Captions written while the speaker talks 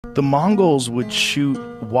The Mongols would shoot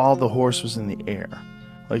while the horse was in the air.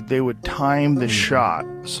 Like they would time the shot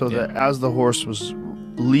so that as the horse was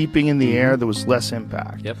leaping in the air, there was less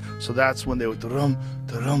impact. Yep. So that's when they would drum,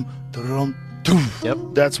 drum, drum, dum. Yep.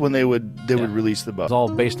 That's when they would release the bow. It's all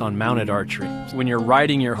based on mounted archery. When you're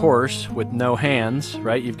riding your horse with no hands,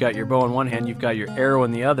 right? You've got your bow in one hand, you've got your arrow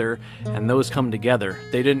in the other, and those come together.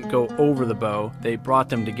 They didn't go over the bow, they brought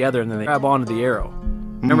them together and then they grab onto the arrow.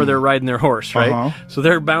 Remember, they're riding their horse, right? So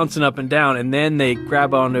they're bouncing up and down, and then they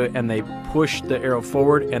grab onto it and they push the arrow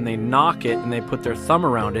forward and they knock it and they put their thumb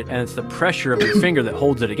around it, and it's the pressure of your finger that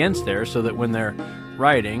holds it against there so that when they're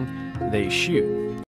riding, they shoot.